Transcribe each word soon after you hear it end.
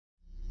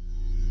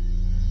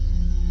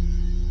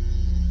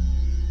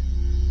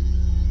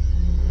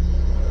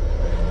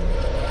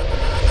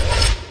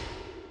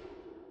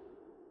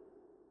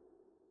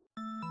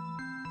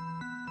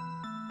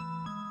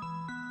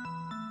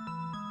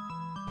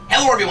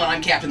Hello everyone,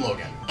 I'm Captain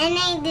Logan. And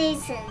I'm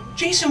Jayson.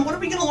 Jayson, what are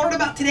we going to learn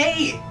about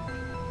today?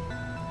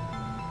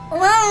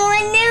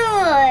 Roman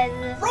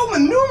numerals.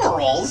 Roman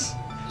numerals?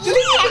 Do they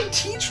even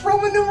teach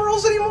Roman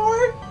numerals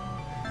anymore?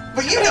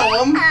 But you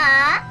know them.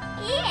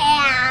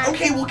 Yeah.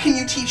 Okay, well can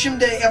you teach them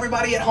to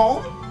everybody at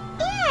home?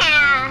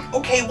 Yeah.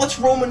 Okay, what's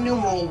Roman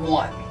numeral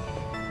 1?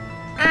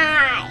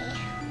 I.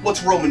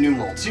 What's Roman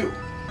numeral 2?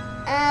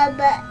 I.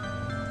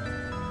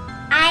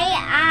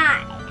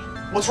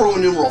 What's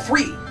Roman numeral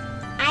 3?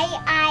 I.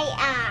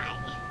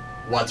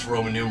 What's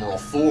Roman numeral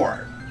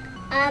 4?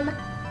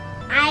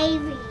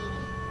 Ivy.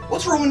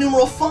 What's Roman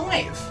numeral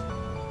 5?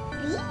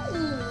 V.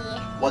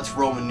 What's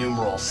Roman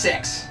numeral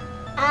 6?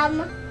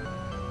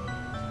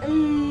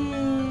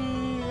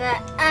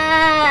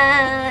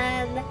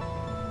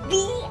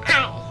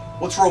 V-I.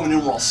 What's Roman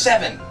numeral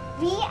 7?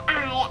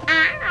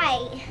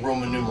 V-I-I.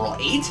 Roman numeral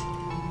 8?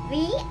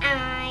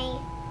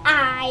 V-I-I-I.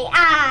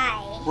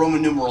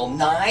 Roman numeral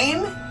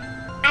 9?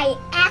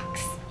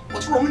 I-X.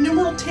 What's Roman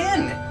numeral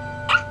 10?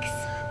 X.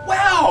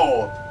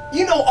 Wow!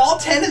 You know all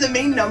 10 of the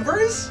main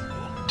numbers?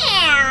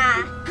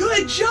 Yeah.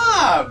 Good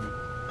job!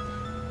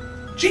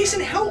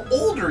 Jayson, how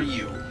old are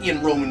you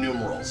in Roman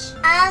numerals?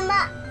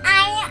 I.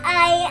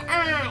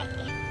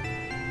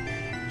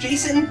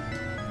 Jayson,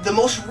 the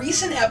most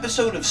recent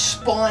episode of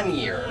Spawn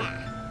Year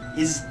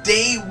is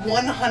day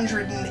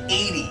 180.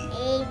 80.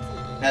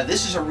 Now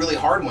this is a really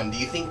hard one. Do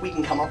you think we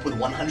can come up with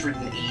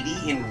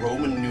 180 in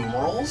Roman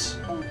numerals?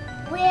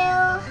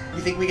 Well,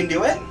 You think we can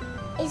do it?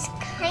 it's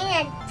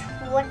kind of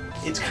tricky.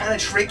 It's kind of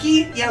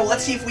tricky? Yeah, well,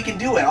 let's see if we can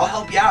do it. I'll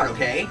help you out,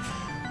 okay?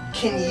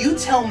 Can you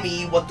tell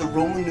me what the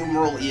Roman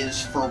numeral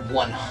is for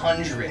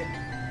 100?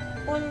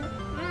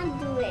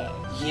 100.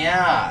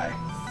 Yeah.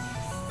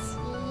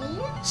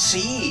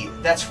 C,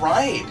 that's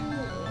right.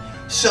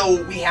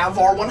 So we have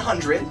our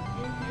 100,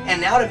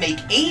 and now to make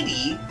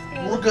 80,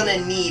 we're gonna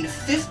need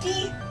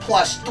 50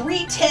 plus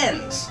 3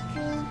 tens.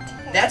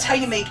 That's how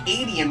you make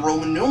 80 in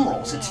Roman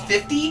numerals. It's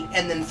 50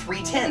 and then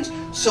 3 tens.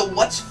 So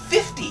what's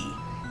 50?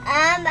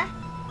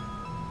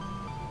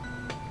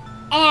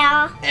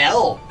 L.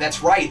 L,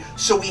 that's right.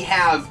 So we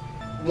have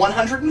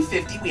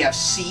 150, we have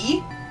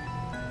C,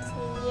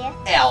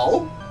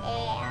 L,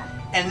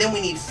 and then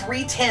we need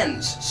 3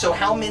 tens. So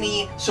how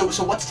many, so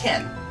what's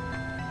 10?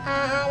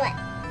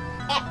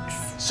 X.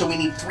 So we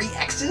need 3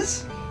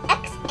 X's?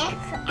 X.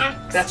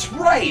 That's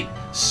right.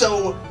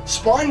 So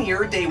spawn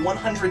year day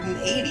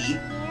 180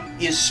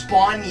 is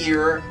spawn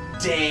year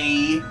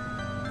day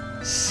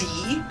C,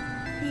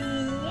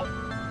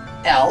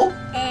 L,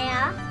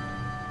 L.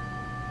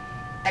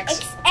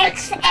 X.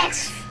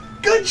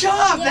 Good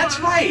job, that's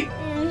right.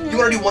 You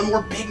want to do one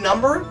more big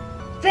number?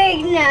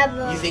 Big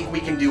number. You think we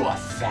can do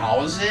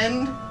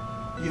 1,000?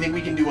 You think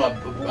we can do a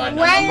One.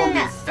 number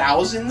with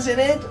thousands in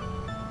it?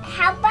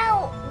 How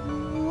about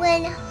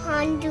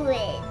 100?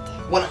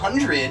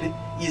 100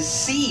 is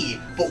C,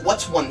 but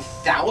what's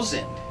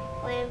 1,000?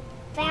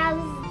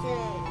 1,000.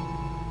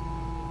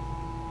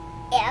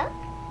 L.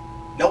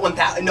 No,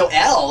 1,000. No,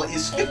 L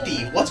is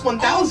 50. What's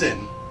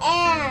 1,000?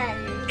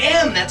 M.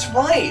 M. That's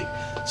right.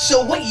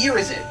 So what year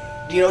is it?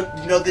 Do you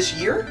know this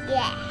year?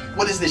 Yeah.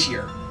 What is this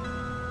year?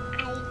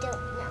 I don't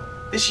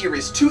know. This year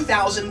is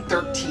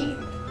 2013.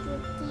 15.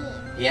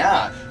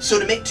 Yeah. So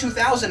to make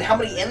 2,000, how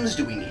many M's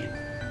do we need?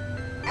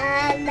 2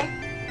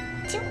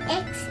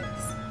 X's.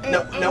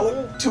 No,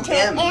 2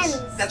 M's.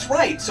 That's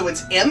right. So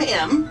it's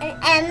MM.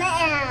 M.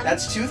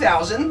 That's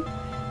 2,000.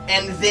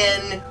 And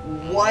then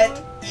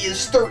what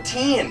is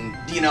 13?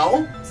 Do you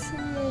know?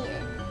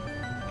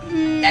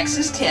 10. X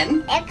is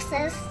 10. X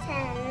is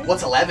 10.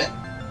 What's 11?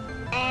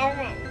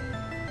 11.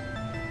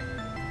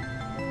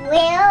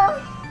 Well.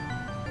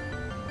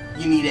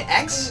 You need an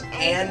X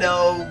and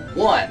a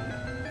 1.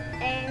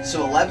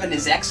 So 11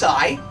 is XI.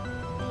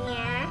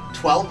 Yeah.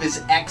 12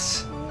 is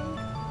XII.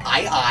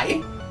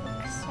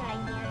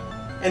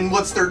 And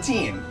what's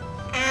 13?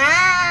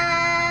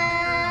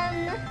 I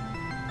don't know.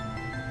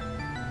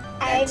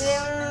 X.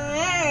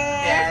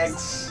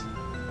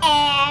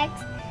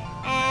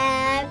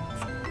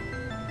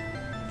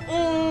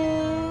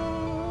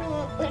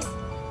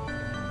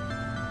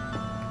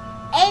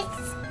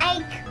 It's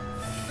like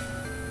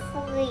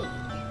 3.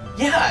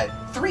 Yeah,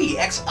 3.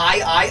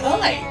 XIII.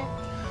 Yeah.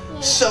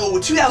 So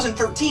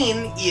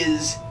 2013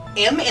 is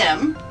MM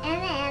M.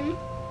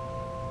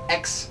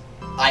 XIII.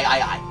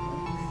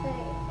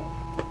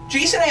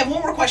 Jayson, I have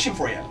one more question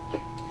for you.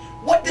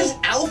 What does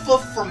Alpha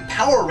from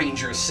Power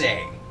Rangers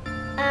say?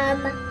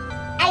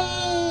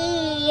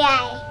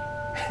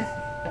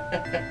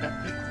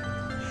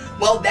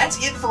 Well, that's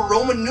it for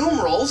Roman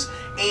numerals,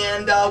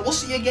 and we'll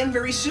see you again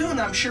very soon,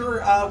 I'm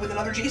sure, with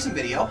another Jayson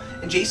video.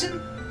 And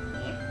Jayson,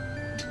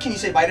 can you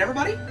say bye to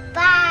everybody?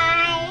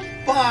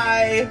 Bye.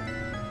 Bye!